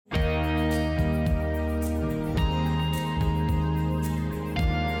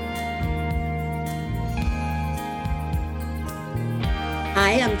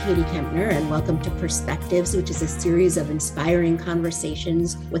Hi, I'm Katie Kempner, and welcome to Perspectives, which is a series of inspiring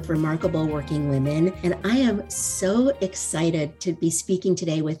conversations with remarkable working women. And I am so excited to be speaking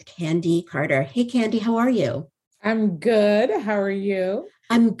today with Candy Carter. Hey, Candy, how are you? I'm good. How are you?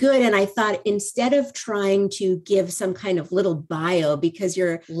 I'm good. And I thought instead of trying to give some kind of little bio, because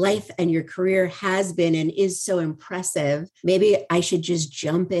your life and your career has been and is so impressive, maybe I should just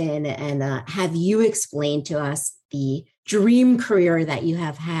jump in and have you explain to us the dream career that you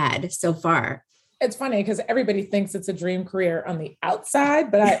have had so far. It's funny because everybody thinks it's a dream career on the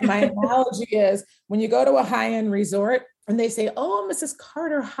outside, but my analogy is when you go to a high-end resort and they say, "Oh, Mrs.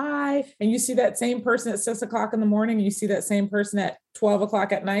 Carter, hi," and you see that same person at 6 o'clock in the morning, and you see that same person at 12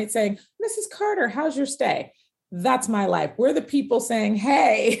 o'clock at night saying, "Mrs. Carter, how's your stay?" That's my life. We're the people saying,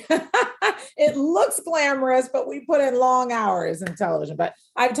 "Hey, it looks glamorous, but we put in long hours in television." But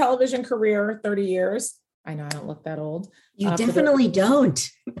I have a television career, 30 years. I know I don't look that old. You definitely don't.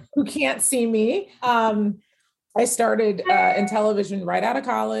 Who can't see me. I started in television right out of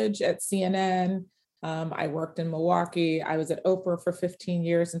college at CNN. I worked in Milwaukee. I was at Oprah for 15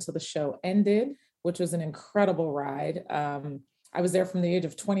 years until the show ended, which was an incredible ride. I was there from the age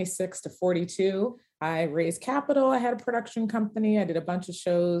of 26 to 42. I raised capital. I had a production company. I did a bunch of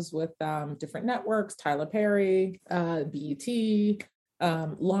shows with different networks, Tyler Perry, BET,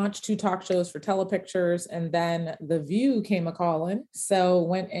 launched 2 talk shows for Telepictures, and then The View came a calling. So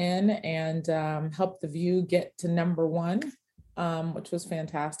went in and helped The View get to #1, which was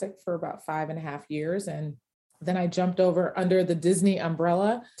fantastic for about 5.5 years. And then I jumped over under the Disney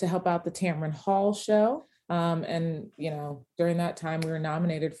umbrella to help out the Tamron Hall show. During that time, we were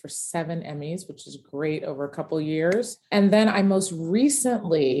nominated for 7 Emmys, which is great over a couple of years. And then I most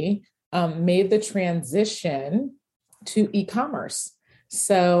recently made the transition to e-commerce.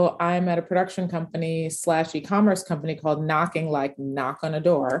 So I'm at a production company / e-commerce company called Knocking, like knock on a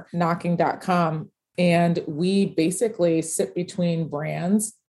door, knocking.com. And we basically sit between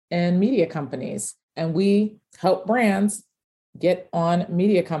brands and media companies. And we help brands get on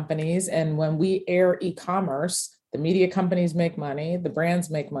media companies. And when we air e-commerce, the media companies make money, the brands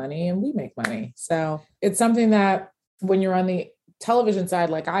make money, and we make money. So it's something that when you're on the television side,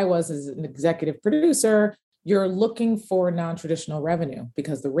 like I was as an executive producer, you're looking for non-traditional revenue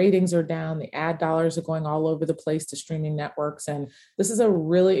because the ratings are down, the ad dollars are going all over the place to streaming networks. And this is a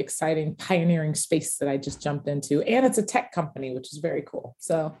really exciting, pioneering space that I just jumped into. And it's a tech company, which is very cool.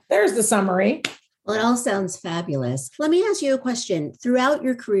 So there's the summary. Well, it all sounds fabulous. Let me ask you a question. Throughout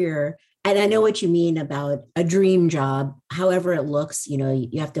your career, and I know what you mean about a dream job, however it looks,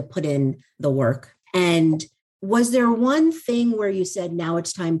 you have to put in the work. And was there one thing where you said, now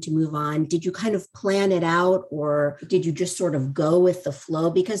it's time to move on? Did you kind of plan it out, or did you just sort of go with the flow?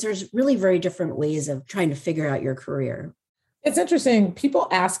 Because there's really very different ways of trying to figure out your career. It's interesting. People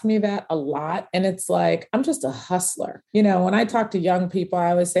ask me that a lot. And it's like, I'm just a hustler. When I talk to young people, I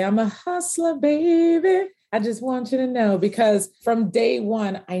always say, I'm a hustler, baby. I just want you to know, because from day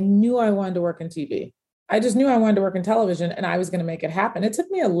one, I knew I wanted to work in TV. I just knew I wanted to work in television and I was going to make it happen. It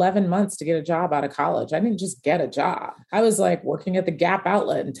took me 11 months to get a job out of college. I didn't just get a job. I was like working at the Gap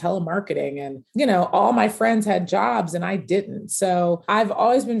outlet and telemarketing, and, all my friends had jobs and I didn't. So I've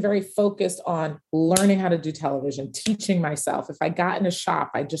always been very focused on learning how to do television, teaching myself. If I got in a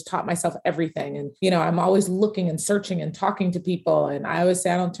shop, I just taught myself everything. And, I'm always looking and searching and talking to people. And I always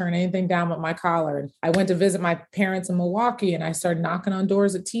say, I don't turn anything down with my collar. And I went to visit my parents in Milwaukee and I started knocking on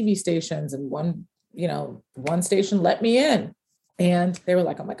doors at TV stations, and one station let me in and they were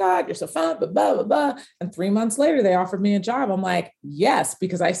like, "Oh my God, you're so fun, blah, blah, blah, blah." And 3 months later, they offered me a job. I'm like, yes,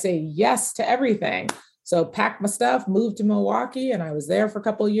 because I say yes to everything. So packed my stuff, moved to Milwaukee, and I was there for a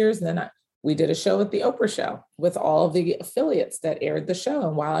couple of years. And then we did a show at the Oprah show with all of the affiliates that aired the show.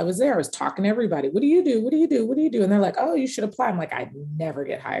 And while I was there, I was talking to everybody. What do you do? What do you do? What do you do? And they're like, "Oh, you should apply." I'm like, "I'd never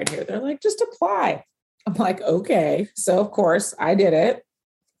get hired here." They're like, "Just apply." I'm like, "Okay." So of course I did it.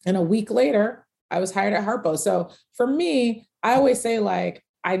 And a week later, I was hired at Harpo. So for me, I always say, like,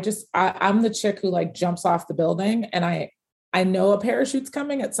 I'm the chick who like jumps off the building, and I know a parachute's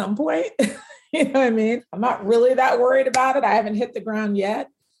coming at some point. You know what I mean? I'm not really that worried about it. I haven't hit the ground yet.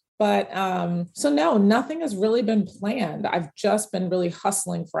 But so no, nothing has really been planned. I've just been really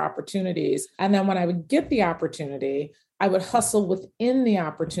hustling for opportunities. And then when I would get the opportunity, I would hustle within the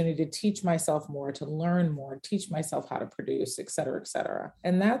opportunity to teach myself more, to learn more, teach myself how to produce, et cetera, et cetera.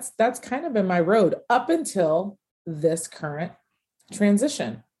 And that's kind of been my road up until this current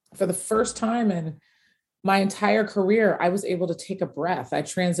transition. For the first time in my entire career, I was able to take a breath. I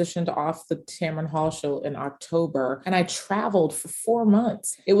transitioned off the Tamron Hall show in October and I traveled for 4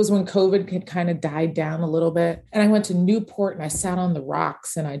 months. It was when COVID had kind of died down a little bit. And I went to Newport and I sat on the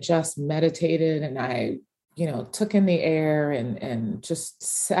rocks and I just meditated and I took in the air and just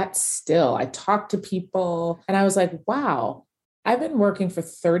sat still. I talked to people and I was like, wow, I've been working for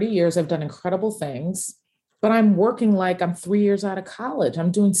 30 years. I've done incredible things. But I'm working like I'm 3 years out of college. I'm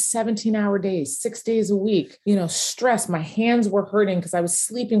doing 17-hour days, 6 days a week, stress. My hands were hurting because I was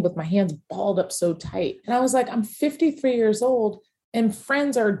sleeping with my hands balled up so tight. And I was like, I'm 53 years old and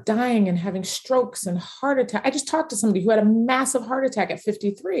friends are dying and having strokes and heart attack. I just talked to somebody who had a massive heart attack at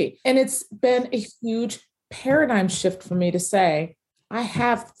 53. And it's been a huge paradigm shift for me to say, I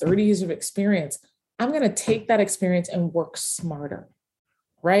have 30 years of experience. I'm going to take that experience and work smarter.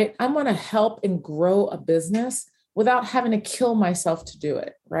 Right? I'm going to help and grow a business without having to kill myself to do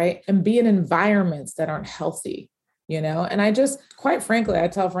it. Right? And be in environments that aren't healthy, and I just, quite frankly, I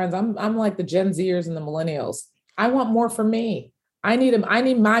tell friends, I'm like the Gen Zers and the millennials. I want more for me. I need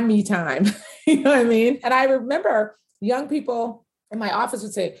my me time. You know what I mean? And I remember young people in my office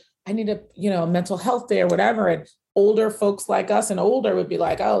would say, I need a mental health day or whatever. And older folks like us and older would be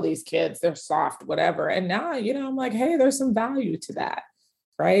like, oh, these kids, they're soft, whatever. And now, I'm like, hey, there's some value to that.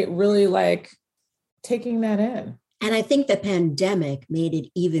 Right? Really like taking that in. And I think the pandemic made it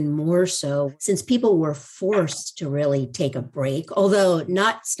even more so since people were forced to really take a break, although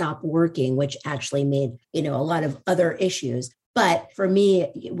not stop working, which actually made, a lot of other issues. But for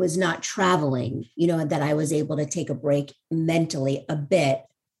me, it was not traveling, that I was able to take a break mentally a bit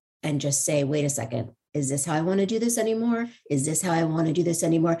and just say, wait a second. Is this how I want to do this anymore? Is this how I want to do this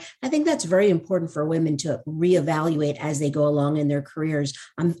anymore? I think that's very important for women to reevaluate as they go along in their careers.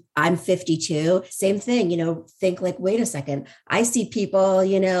 I'm 52, same thing, think like, wait a second. I see people,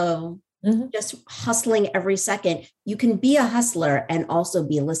 just hustling every second. You can be a hustler and also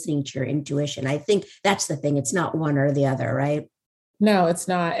be listening to your intuition. I think that's the thing. It's not one or the other, right? No, it's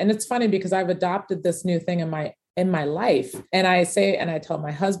not. And it's funny because I've adopted this new thing in my life. And I say, and I tell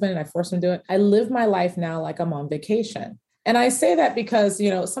my husband and I force him to do it. I live my life now like I'm on vacation. And I say that because,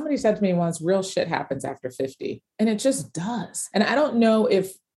 somebody said to me once, real shit happens after 50. And it just does. And I don't know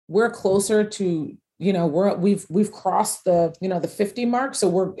if we're closer to, we've crossed the 50 mark. So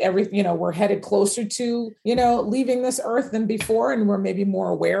we're headed closer to, leaving this earth than before. And we're maybe more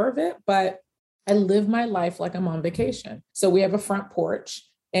aware of it. But I live my life like I'm on vacation. So we have a front porch.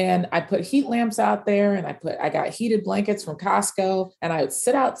 And I put heat lamps out there and I got heated blankets from Costco and I would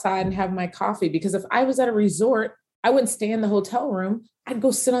sit outside and have my coffee because if I was at a resort, I wouldn't stay in the hotel room. I'd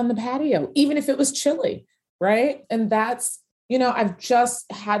go sit on the patio, even if it was chilly. Right. And that's, I've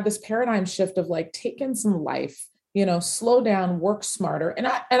just had this paradigm shift of like taking some life, slow down, work smarter. And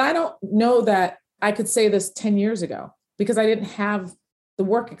I don't know that I could say this 10 years ago because I didn't have the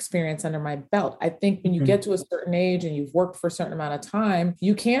work experience under my belt. I think when you get to a certain age and you've worked for a certain amount of time,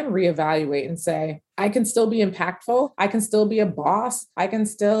 you can reevaluate and say, I can still be impactful. I can still be a boss. I can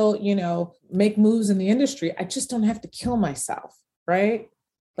still, make moves in the industry. I just don't have to kill myself. Right?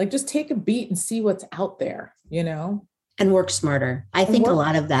 Like just take a beat and see what's out there, And work smarter. I think a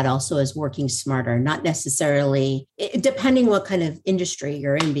lot of that also is working smarter, not necessarily, depending what kind of industry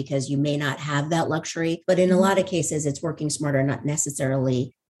you're in, because you may not have that luxury. But in a lot of cases, it's working smarter, not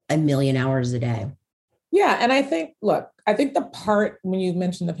necessarily a million hours a day. Yeah. And I think the part when you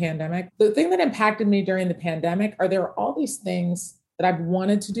mentioned the pandemic, the thing that impacted me during the pandemic are there are all these things that I've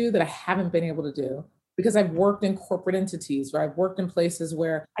wanted to do that I haven't been able to do because I've worked in corporate entities where I've worked in places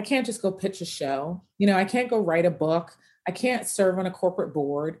where I can't just go pitch a show. I can't go write a book. I can't serve on a corporate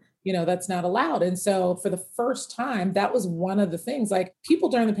board, that's not allowed. And so for the first time, that was one of the things like people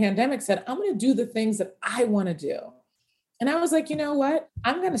during the pandemic said, I'm going to do the things that I want to do. And I was like, you know what?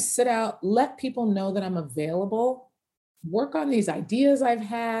 I'm going to sit out, let people know that I'm available, work on these ideas I've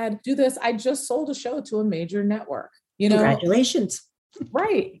had, do this. I just sold a show to a major network, Congratulations.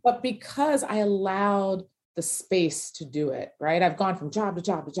 Right. But because I allowed the space to do it, right? I've gone from job to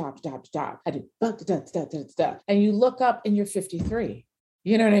job to job to job to job. I do and you look up and you're 53.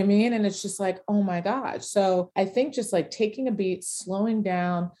 You know what I mean? And it's just like, oh my gosh. So I think just like taking a beat, slowing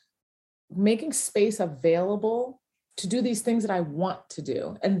down, making space available to do these things that I want to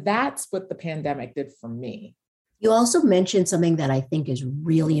do. And that's what the pandemic did for me. You also mentioned something that I think is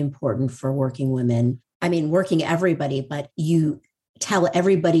really important for working women. I mean, working everybody, but you tell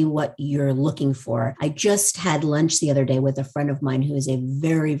everybody what you're looking for. I just had lunch the other day with a friend of mine who is a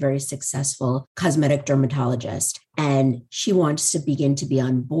very, very successful cosmetic dermatologist. And she wants to begin to be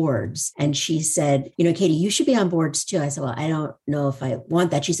on boards. And she said, Katie, you should be on boards too. I said, well, I don't know if I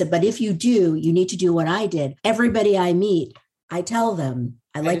want that. She said, but if you do, you need to do what I did. Everybody I meet, I tell them,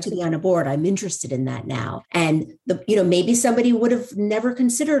 I like to be on a board. I'm interested in that now. And maybe somebody would have never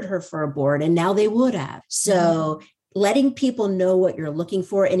considered her for a board and now they would have. So letting people know what you're looking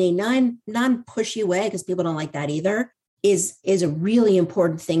for in a non-pushy way, because people don't like that either, is a really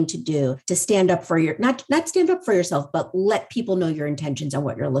important thing to do, to stand up for not stand up for yourself, but let people know your intentions and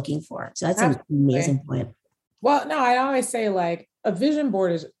what you're looking for. So that's an amazing point. Well, no, I always say like a vision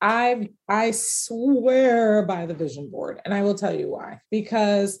board is, I swear by the vision board. And I will tell you why,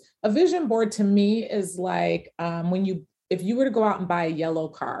 because a vision board to me is like if you were to go out and buy a yellow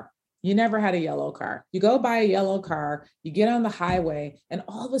car, you never had a yellow car. You go buy a yellow car, you get on the highway, and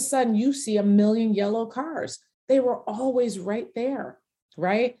all of a sudden you see a million yellow cars. They were always right there,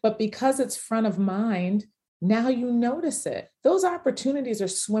 right? But because it's front of mind, now you notice it. Those opportunities are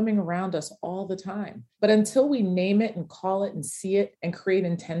swimming around us all the time. But until we name it and call it and see it and create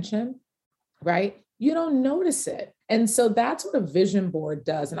intention, right? You don't notice it. And so that's what a vision board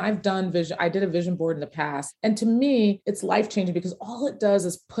does. And I did a vision board in the past. And to me, it's life-changing because all it does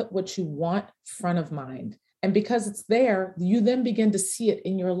is put what you want front of mind. And because it's there, you then begin to see it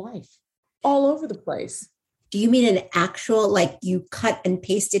in your life all over the place. Do you mean an actual, like you cut and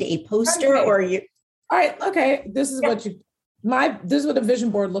pasted a poster or you? All right. Okay. This is what a vision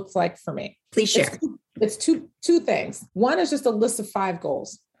board looks like for me. Please share. It's two things. One is just a list of 5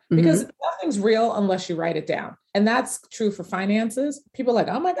 goals because nothing's real unless you write it down. And that's true for finances. People are like,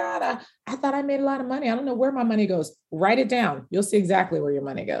 oh my God, I thought I made a lot of money. I don't know where my money goes. Write it down. You'll see exactly where your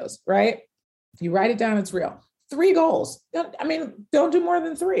money goes, right? If you write it down, it's real. 3 goals. Don't do more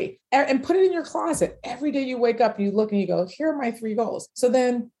than 3 and put it in your closet. Every day you wake up, you look and you go, here are my 3 goals. So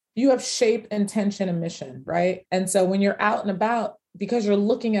then you have shape, intention, and mission, right? And so when you're out and about, because you're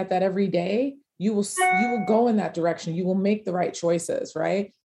looking at that every day, you will go in that direction. You will make the right choices,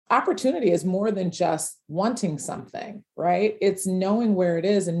 right? Opportunity is more than just wanting something, right? It's knowing where it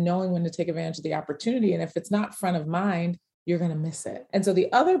is and knowing when to take advantage of the opportunity. And if it's not front of mind, you're going to miss it. And so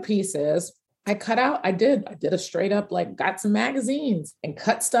the other piece is I did a straight up, like got some magazines and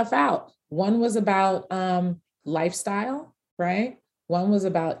cut stuff out. One was about lifestyle, right? One was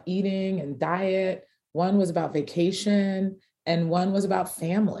about eating and diet. One was about vacation and one was about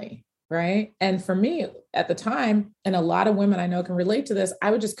family, right? And for me at the time, and a lot of women I know can relate to this,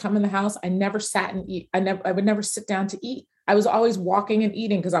 I would just come in the house. I never sat and eat. I would never sit down to eat. I was always walking and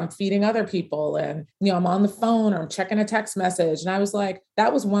eating because I'm feeding other people and, I'm on the phone or I'm checking a text message. And I was like,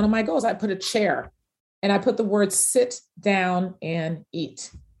 that was one of my goals. I put a chair and I put the words sit down and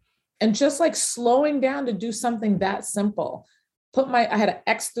eat. And just like slowing down to do something that simple, I had an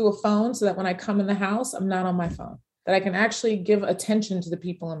X through a phone so that when I come in the house, I'm not on my phone, that I can actually give attention to the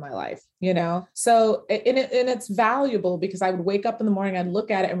people in my life, So, and it's valuable because I would wake up in the morning, I'd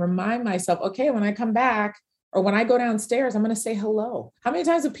look at it and remind myself, okay, when I come back, or when I go downstairs, I'm going to say hello. How many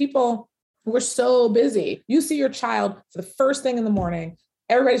times have people who are so busy, you see your child for the first thing in the morning,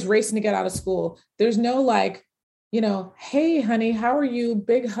 everybody's racing to get out of school. There's no like, hey, honey, how are you?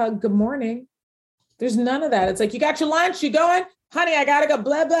 Big hug. Good morning. There's none of that. It's like, you got your lunch, you going? Honey, I got to go,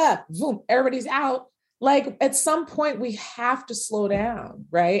 blah, blah. Boom, everybody's out. Like at some point we have to slow down,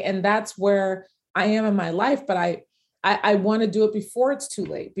 right? And that's where I am in my life, but I want to do it before it's too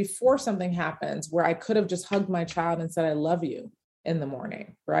late, before something happens where I could have just hugged my child and said, I love you in the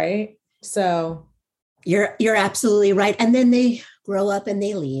morning. Right. So you're absolutely right. And then they grow up and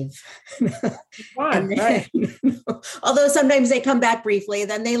they leave. Right. Although sometimes they come back briefly,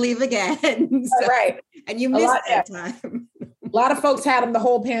 then they leave again. So, right. And you miss that time. A lot of folks had them the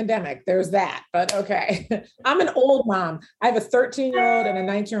whole pandemic. There's that, but okay. I'm an old mom. I have a 13-year-old and a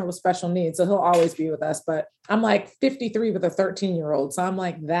 19-year-old with special needs. So he'll always be with us, but I'm like 53 with a 13-year-old. So I'm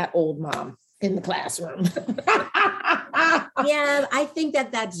like that old mom in the classroom. Yeah, I think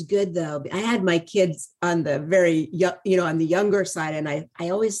that's good though. I had my kids on the very young, on the younger side. And I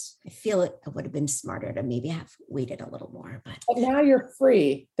always feel it would have been smarter to maybe have waited a little more, but now you're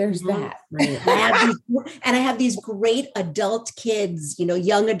free. There's that. Right. I have these great adult kids,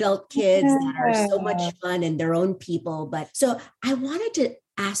 young adult kids that are so much fun and their own people. But so I wanted to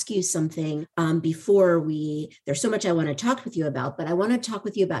ask you something before there's so much I want to talk with you about, but I want to talk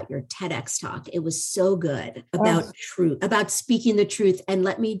with you about your TEDx talk. It was so good about truth, about speaking the truth. And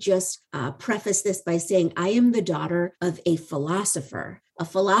let me just preface this by saying I am the daughter of a philosopher, a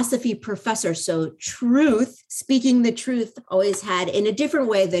philosophy professor. So truth, speaking the truth, always had, in a different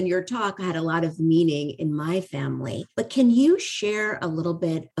way than your talk, had a lot of meaning in my family. But can you share a little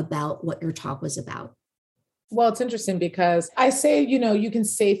bit about what your talk was about? Well, it's interesting because I say, you can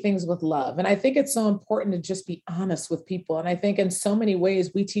say things with love. And I think it's so important to just be honest with people. And I think in so many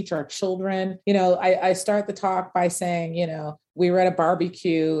ways we teach our children, I start the talk by saying, we were at a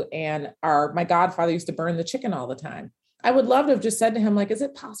barbecue and my godfather used to burn the chicken all the time. I would love to have just said to him, like, is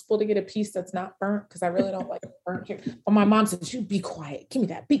it possible to get a piece that's not burnt? Because I really don't like burnt chicken. But my mom says, you be quiet. Give me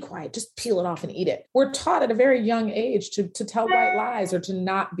that. Be quiet. Just peel it off and eat it. We're taught at a very young age to tell white lies or to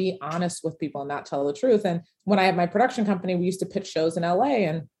not be honest with people and not tell the truth. And when I had my production company, we used to pitch shows in LA.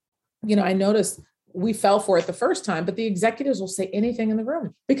 And, I noticed we fell for it the first time, but the executives will say anything in the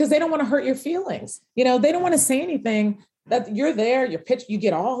room because they don't want to hurt your feelings. They don't want to say anything that you're there, you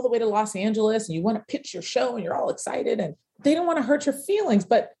get all the way to Los Angeles and you want to pitch your show and you're all excited and they don't want to hurt your feelings.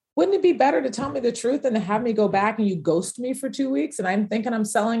 But wouldn't it be better to tell me the truth than to have me go back and you ghost me for 2 weeks and I'm thinking I'm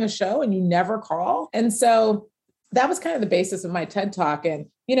selling a show and you never call? And so that was kind of the basis of my TED Talk. And,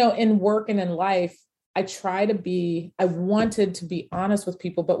 in work and in life, I wanted to be honest with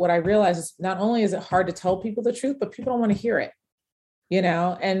people. But what I realized is not only is it hard to tell people the truth, but people don't want to hear it,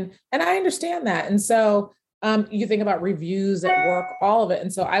 and I understand that. And so you think about reviews at work, all of it.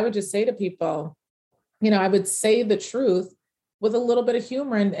 And so I would just say to people, I would say the truth with a little bit of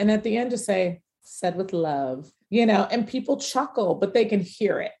humor and at the end just say, said with love, and people chuckle, but they can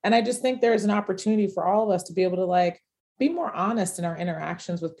hear it. And I just think there's an opportunity for all of us to be able to be more honest in our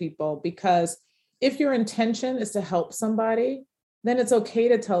interactions with people, because if your intention is to help somebody, then it's okay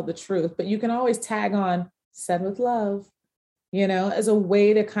to tell the truth, but you can always tag on said with love, as a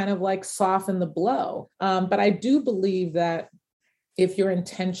way to kind of soften the blow. But I do believe that if your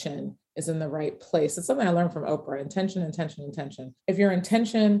intention is in the right place, it's something I learned from Oprah, intention. If your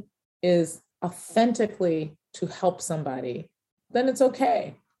intention is authentically to help somebody, then it's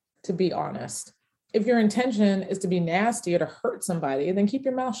okay to be honest. If your intention is to be nasty or to hurt somebody, then keep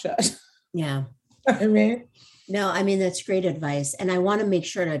your mouth shut. Yeah. No, that's great advice. And I want to make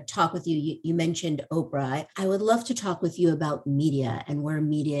sure to talk with you. You mentioned Oprah. I would love to talk with you about media and where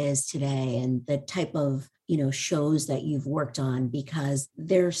media is today and the type of, shows that you've worked on, because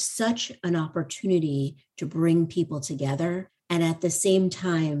there's such an opportunity to bring people together. And at the same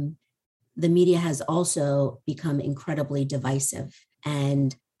time, the media has also become incredibly divisive.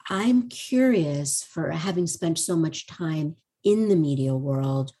 And I'm curious, for having spent so much time in the media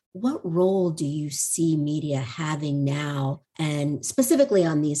world, what role do you see media having now? And specifically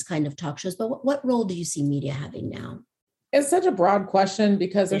on these kind of talk shows, but what role do you see media having now? It's such a broad question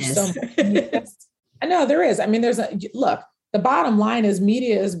because there's so much. I know there is. Look, the bottom line is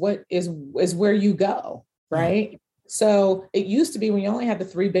media is what is where you go, right? Yeah. So it used to be when you only had the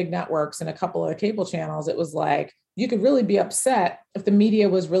 3 big networks and a couple of cable channels, it was like, you could really be upset if the media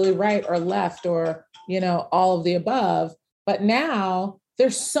was really right or left or, all of the above. But now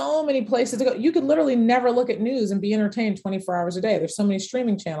there's so many places to go. You could literally never look at news and be entertained 24 hours a day. There's so many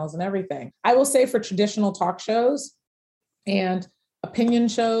streaming channels and everything. I will say for traditional talk shows and opinion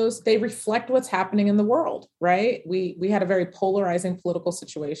shows, they reflect what's happening in the world, right? We had a very polarizing political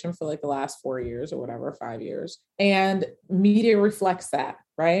situation for the last 4 years or whatever, 5 years. And media reflects that,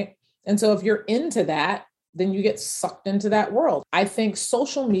 right? And so if you're into that, then you get sucked into that world. I think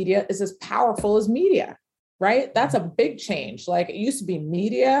social media is as powerful as media, right? That's a big change. It used to be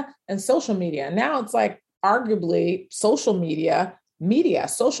media and social media. Now it's arguably social media.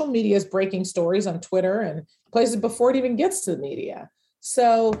 Social media is breaking stories on Twitter and places before it even gets to the media.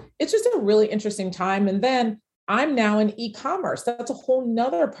 So it's just a really interesting time. And then I'm now in e-commerce. That's a whole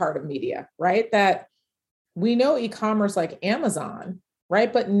nother part of media, right? That we know e-commerce like Amazon,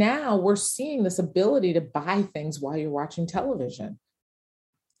 right? But now we're seeing this ability to buy things while you're watching television.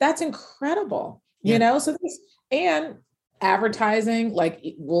 That's incredible. Yeah. So this, and advertising,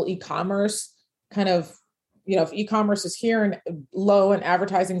 will e-commerce kind of, if e-commerce is here and low and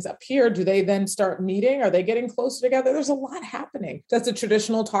advertising is up here, do they then start meeting? Are they getting closer together? There's a lot happening. Does the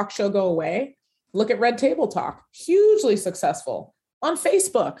traditional talk show go away? Look at Red Table Talk, hugely successful on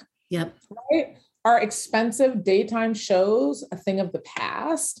Facebook. Yep. Right? Are expensive daytime shows a thing of the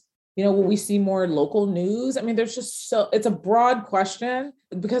past? Will we see more local news? There's just it's a broad question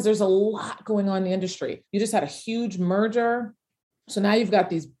because there's a lot going on in the industry. You just had a huge merger. So now you've got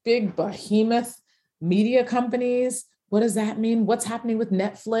these big behemoth media companies. What does that mean? What's happening with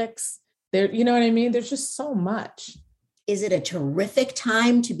Netflix? You know what I mean? There's just so much. Is it a terrific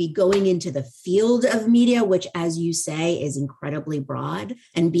time to be going into the field of media, which, as you say, is incredibly broad,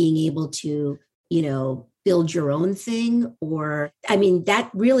 and being able to, build your own thing? Or, I mean,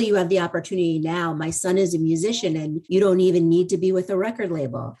 that really you have the opportunity now. My son is a musician and you don't even need to be with a record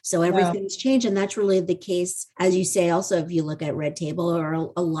label. So everything's changed. And that's really the case, as you say, also, if you look at Red Table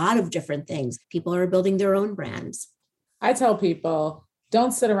or a lot of different things, people are building their own brands. I tell people,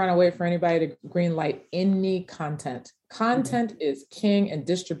 don't sit around and wait for anybody to green light any content. Content is king and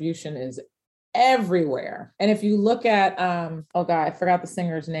distribution is everywhere. And if you look at, oh God, I forgot the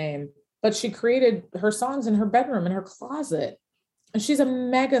singer's name, but she created her songs in her bedroom, in her closet. And she's a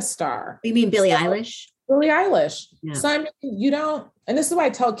mega star. You mean Billie Eilish? Billie Eilish. Yeah. So I mean, you don't, and this is why I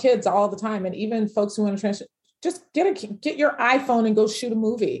tell kids all the time, and even folks who want to transition, just get your iPhone and go shoot a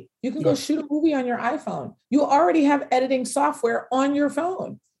movie. You can go shoot a movie on your iPhone. You already have editing software on your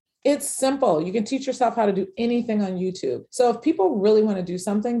phone. It's simple. You can teach yourself how to do anything on YouTube. So if people really want to do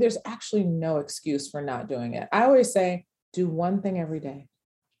something, there's actually no excuse for not doing it. I always say, do one thing every day.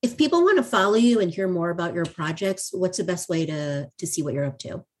 If people want to follow you and hear more about your projects, what's the best way to see what you're up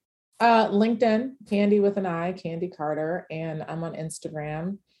to? LinkedIn, Candy with an I, Candy Carter. And I'm on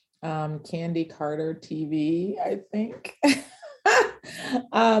Instagram, Candy Carter TV, I think.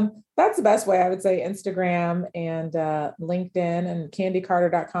 That's the best way, I would say. Instagram and LinkedIn, and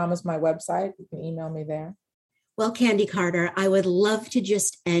candycarter.com is my website. You can email me there. Well, Candy Carter, I would love to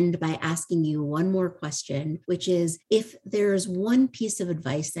just end by asking you one more question, which is, if there's one piece of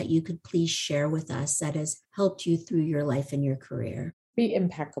advice that you could please share with us that has helped you through your life and your career. Be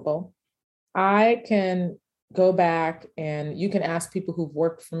impeccable. I can go back and you can ask people who've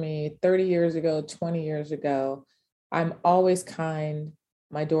worked for me 30 years ago, 20 years ago. I'm always kind.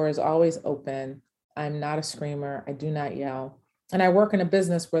 My door is always open. I'm not a screamer. I do not yell. And I work in a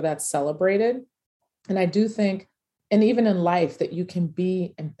business where that's celebrated. And I do think, and even in life, that you can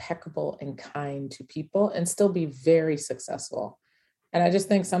be impeccable and kind to people and still be very successful. And I just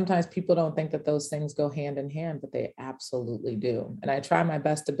think sometimes people don't think that those things go hand in hand, but they absolutely do. And I try my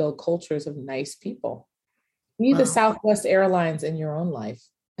best to build cultures of nice people. Be the Southwest Airlines in your own life.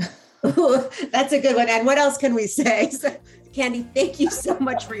 Ooh, that's a good one. And what else can we say? So, Candy, thank you so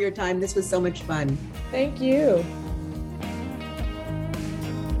much for your time. This was so much fun. Thank you.